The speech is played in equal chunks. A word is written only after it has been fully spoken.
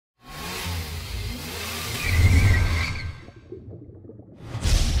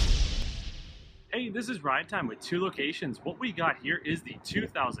This is Ride Time with two locations. What we got here is the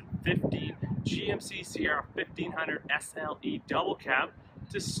 2015 GMC Sierra 1500 SLE Double Cab.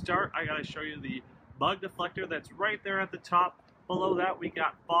 To start, I gotta show you the bug deflector that's right there at the top. Below that, we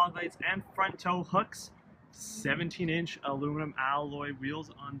got fog lights and front tow hooks. 17-inch aluminum alloy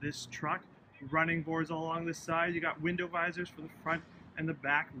wheels on this truck. Running boards all along the side. You got window visors for the front and the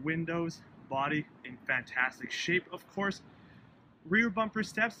back windows. Body in fantastic shape, of course. Rear bumper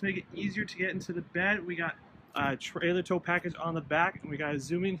steps to make it easier to get into the bed. We got a trailer tow package on the back, and we got to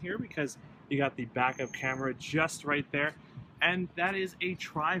zoom in here because you got the backup camera just right there. And that is a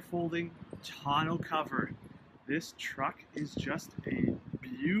tri-folding tonneau cover. This truck is just a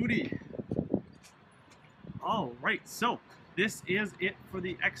beauty. All right, so this is it for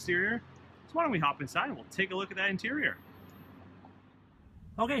the exterior. So why don't we hop inside and we'll take a look at that interior.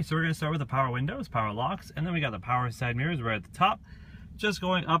 Okay, so we're going to start with the power windows, power locks, and then we got the power side mirrors right at the top. Just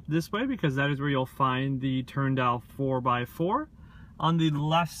going up this way because that is where you'll find the turn dial 4x4. On the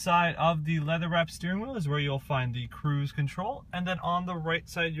left side of the leather wrapped steering wheel is where you'll find the cruise control, and then on the right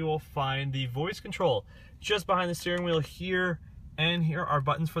side you will find the voice control. Just behind the steering wheel here and here are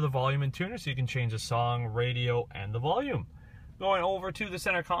buttons for the volume and tuner, so you can change the song, radio, and the volume. Going over to the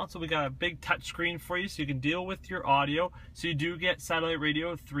center console, we got a big touch screen for you so you can deal with your audio. So you do get satellite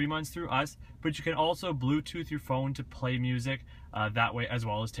radio 3 months through us, but you can also Bluetooth your phone to play music that way, as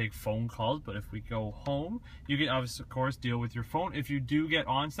well as take phone calls. But if we go home, you can obviously, of course, deal with your phone. If you do get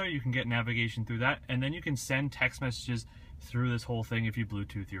OnStar, you can get navigation through that, and then you can send text messages through this whole thing if you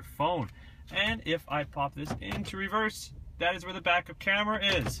Bluetooth your phone. And if I pop this into reverse, that is where the backup camera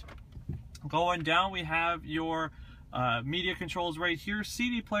is. Going down, we have your media controls right here.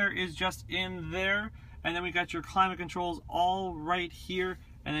 CD player is just in there, and then we got your climate controls all right here,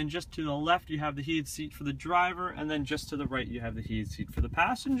 and then just to the left you have the heated seat for the driver, and then just to the right you have the heated seat for the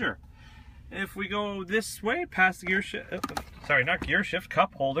passenger. If we go this way past the gear shift, not gear shift,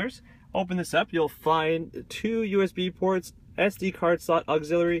 cup holders, open this up, you'll find two USB ports, SD card slot,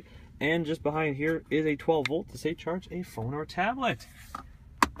 auxiliary, and just behind here is a 12 volt to say charge a phone or tablet.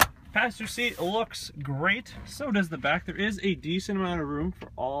 Passenger seat looks great, so does the back. There is a decent amount of room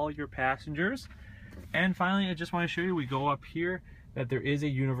for all your passengers. And finally, I just want to show you, we go up here, that there is a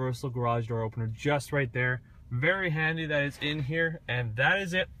universal garage door opener just right there. Very handy that it's in here, and that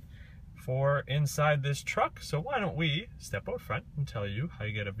is it for inside this truck. So why don't we step out front and tell you how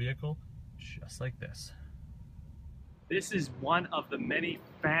you get a vehicle just like this. This is one of the many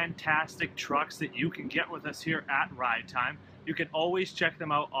fantastic trucks that you can get with us here at Ride Time. You can always check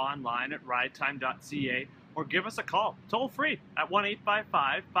them out online at ridetime.ca or give us a call toll free at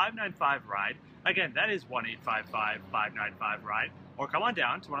 1-855-595-RIDE. Again, that is 1-855-595-RIDE. Or come on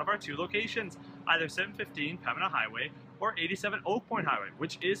down to one of our two locations, either 715 Pembina Highway or 87 Oak Point Highway,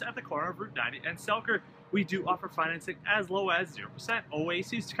 which is at the corner of Route 90 and Selkirk. We do offer financing as low as 0%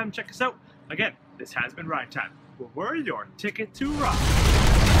 OACs to come check us out. Again, this has been Ride Time, where we're your ticket to rock.